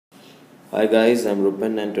Hi guys, I'm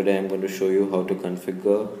Rupan and today I'm going to show you how to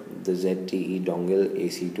configure the ZTE dongle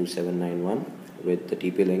AC2791 with the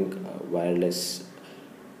TP-Link wireless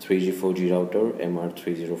 3G 4G router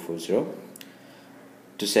MR3040.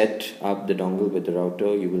 To set up the dongle with the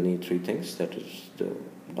router, you will need three things, that is the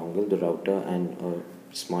dongle, the router and a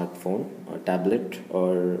smartphone, a tablet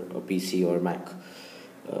or a PC or Mac.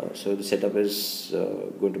 So the setup is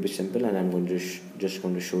going to be simple and I'm going to just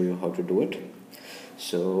going to show you how to do it.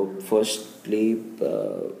 So firstly,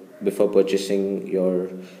 before purchasing your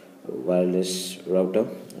wireless router,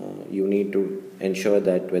 you need to ensure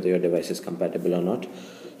that whether your device is compatible or not.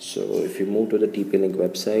 So if you move to the TP-Link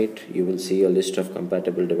website, you will see a list of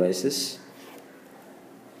compatible devices.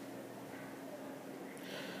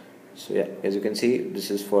 So yeah, as you can see, this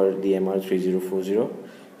is for the MR3040.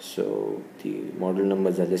 So the model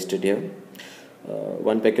numbers are listed here.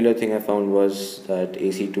 One peculiar thing I found was that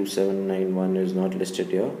AC2791 is not listed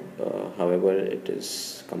here. However, it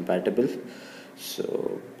is compatible.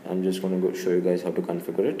 So I'm just going to show you guys how to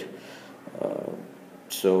configure it.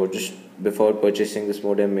 So just before purchasing this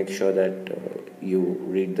modem, make sure that you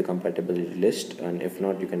read the compatibility list, and if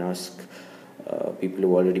not, you can ask people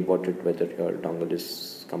who already bought it whether your dongle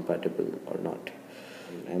is compatible or not.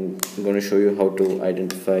 I'm going to show you how to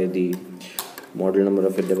identify the model number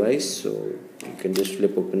of a device. So you can just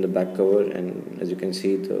flip open the back cover, and as you can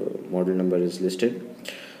see, the model number is listed,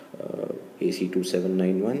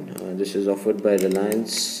 AC2791. This is offered by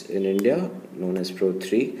Reliance in India, known as Pro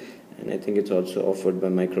 3, and I think it's also offered by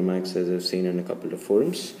Micromax, as I've seen in a couple of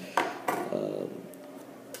forums.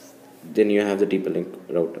 Then you have the TP-Link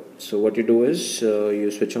router. So what you do is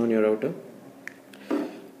you switch on your router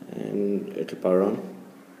and it'll power on.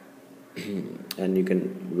 And you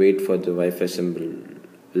can wait for the Wi-Fi symbol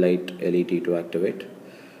light LED to activate.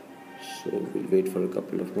 So we'll wait for a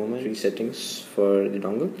couple of moments. Three settings for the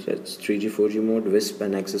dongle. So it's 3G 4G mode, WISP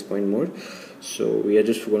and access point mode. So we are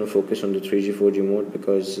just going to focus on the 3G 4G mode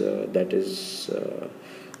because that is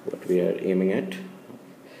what we are aiming at.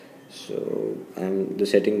 So the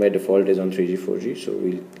setting by default is on 3G 4G, so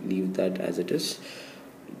we'll leave that as it is.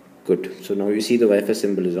 Good. So now you see the Wi-Fi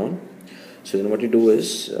symbol is on. So then what you do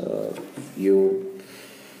is you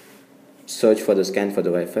search for the scan for the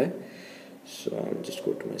Wi-Fi. So I'll just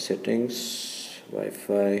go to my settings,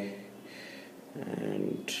 Wi-Fi,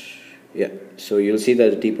 and yeah, so you'll see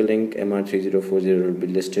that the TP-Link MR3040 will be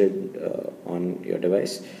listed on your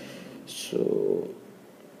device. So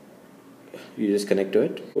you just connect to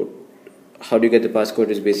it. How do you get the passcode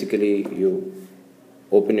is basically you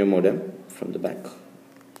open your modem from the back. So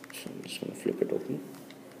I'm just going to flip it open.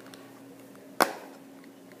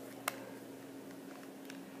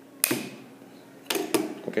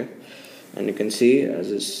 Okay, and you can see as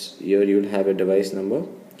this here you will have a device number.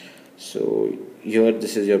 So here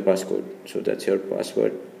this is your passcode, so that's your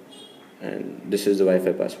password, and this is the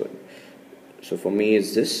Wi-Fi password. So for me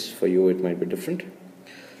it's this, for you it might be different.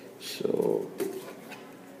 So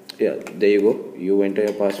yeah, there you go, you enter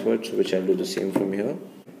your password, so which I'll do the same from here.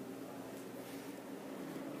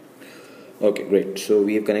 Okay, great. So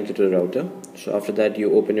we have connected to the router. So after that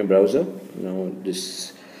you open your browser. Now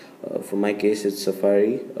this for my case it's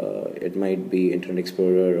Safari, it might be Internet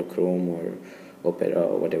Explorer or Chrome or Opera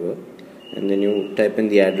or whatever, and then you type in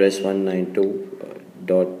the address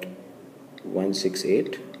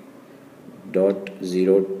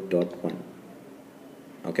 192.168.0.1.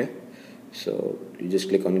 okay, so you just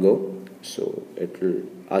click on go. So it will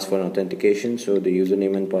ask for an authentication, so the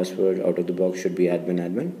username and password out of the box should be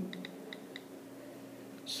admin.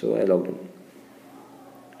 So I logged in.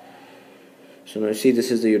 So now you see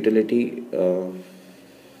this is the utility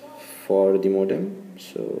for the modem.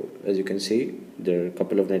 So as you can see, there are a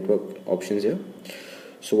couple of network options here.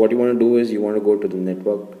 So what you want to do is you want to go to the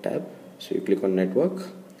network tab. So you click on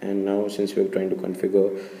network, and now since we're trying to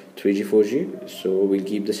configure 3G 4G, so we'll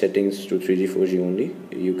keep the settings to 3G 4G only.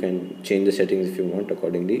 You can change the settings if you want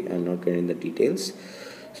accordingly. I'm not getting the details.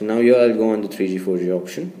 So now here I'll go on the 3G 4G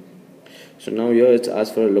option. So now here it's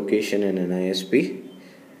asked for a location and an ISP,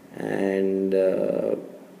 and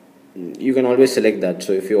you can always select that.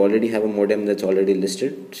 So if you already have a modem that's already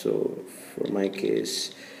listed, so for my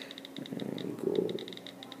case go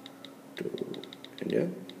to India,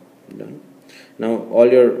 done. Now all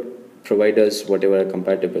your providers, whatever are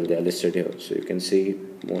compatible, they are listed here. So you can see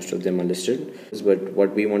most of them are listed, but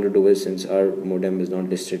what we want to do is, since our modem is not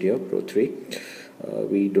listed here, Pro 3,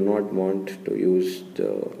 we do not want to use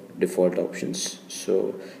the default options.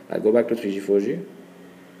 So I'll go back to 3G 4G.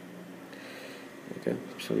 Okay,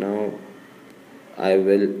 so now I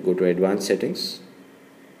will go to advanced settings,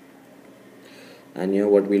 and here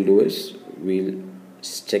what we'll do is we'll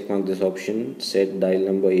just check mark this option, set dial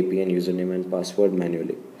number, APN, username and password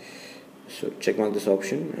manually. So check mark this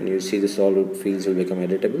option and you see this all fields will become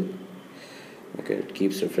editable. Okay, it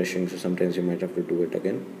keeps refreshing, so sometimes you might have to do it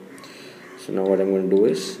again. So now what I'm going to do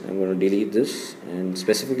is I'm going to delete this, and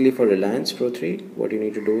specifically for Reliance Pro 3 what you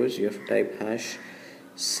need to do is you have to type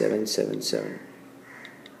 #777.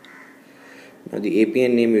 Now the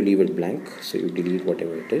APN name you leave it blank, so you delete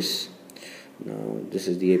whatever it is. Now this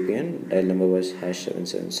is the APN, dial number was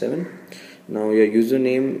 #777. Now your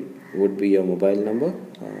username would be your mobile number,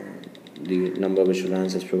 the number which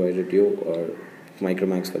Reliance has provided you, or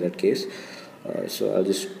Micromax for that case. So I'll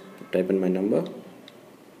just type in my number.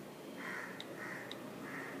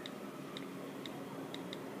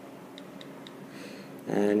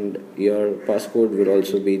 And your passcode will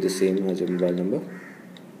also be the same as your mobile number.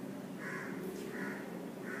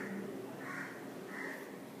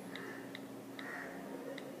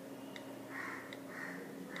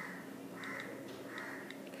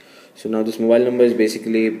 So now this mobile number is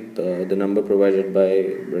basically the number provided by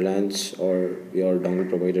Reliance or your dongle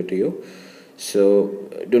provider to you. So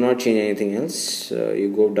do not change anything else. You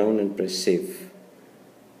go down and press save.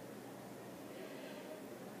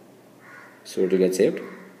 So it will get saved.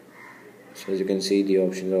 So as you can see, the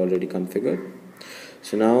options are already configured.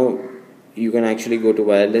 So now you can actually go to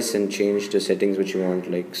wireless and change the settings which you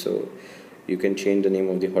want. Like, so you can change the name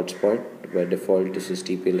of the hotspot. By default this is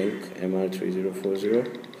TP-Link MR3040.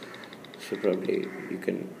 So probably you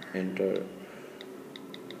can enter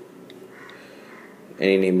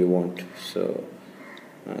any name you want. So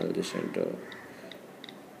I'll just enter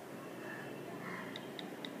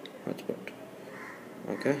hotspot.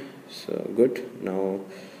 Okay, so good. Now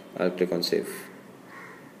I'll click on save.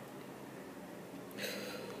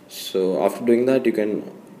 So after doing that, you can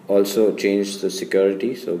also change the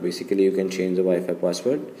security. So basically you can change the Wi-Fi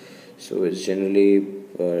password. So it's generally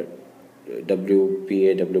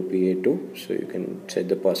WPA2, so you can set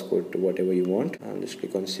the passcode to whatever you want and just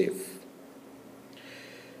click on save.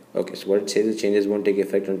 Okay, so what it says is changes won't take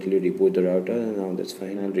effect until you reboot the router, and now that's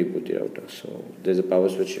fine. I'll reboot the router. So there's a power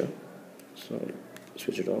switch here, so I'll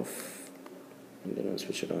switch it off and then I'll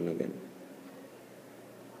switch it on again.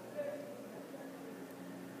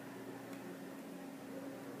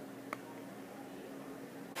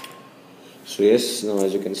 So yes, now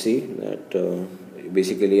as you can see that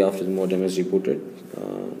basically after the modem is rebooted,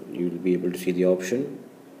 you will be able to see the option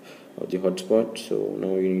of the hotspot. So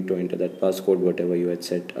now you need to enter that passcode whatever you had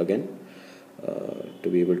set again to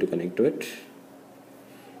be able to connect to it.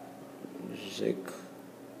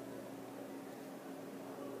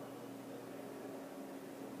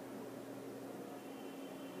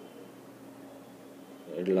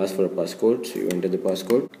 It will ask for a passcode, so you enter the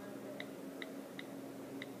passcode.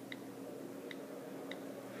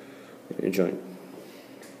 You join.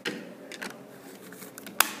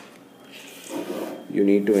 You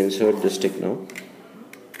need to insert the stick now.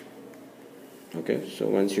 Okay, so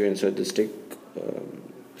once you insert the stick,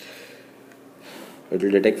 it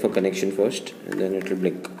will detect for connection first and then it will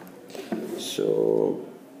blink. So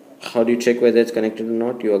how do you check whether it's connected or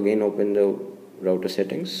not? You again open the router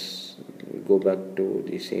settings, go back to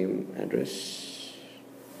the same address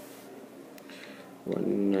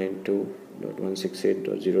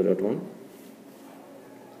 192.168.0.1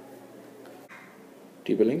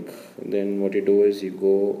 TP-Link, and then what you do is you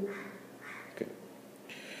go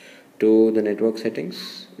to the network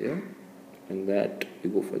settings, and that you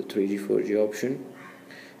go for the 3G 4G option,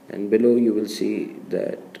 and below you will see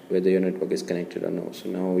that whether your network is connected or no. So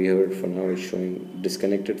now here for now it's showing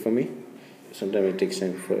disconnected for me. Sometimes it takes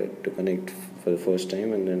time for it to connect for the first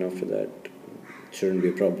time, and then after that it shouldn't be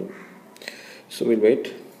a problem. So we'll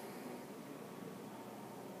wait.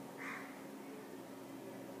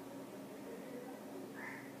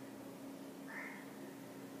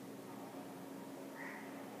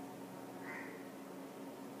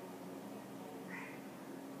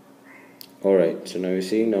 Alright, so now you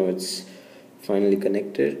see, now it's finally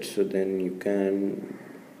connected, so then you can,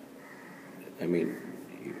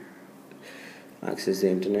 access the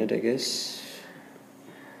internet, I guess.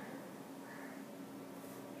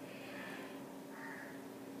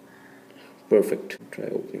 Perfect. Try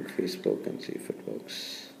opening Facebook and see if it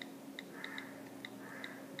works.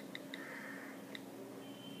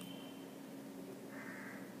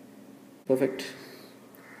 Perfect.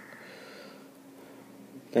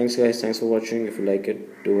 Thanks guys, thanks for watching. If you like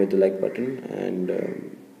it, do hit the like button, and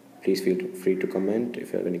please feel free to comment.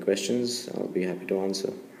 If you have any questions, I'll be happy to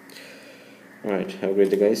answer. Alright, have a great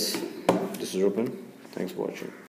day guys. This is Rupan. Thanks for watching.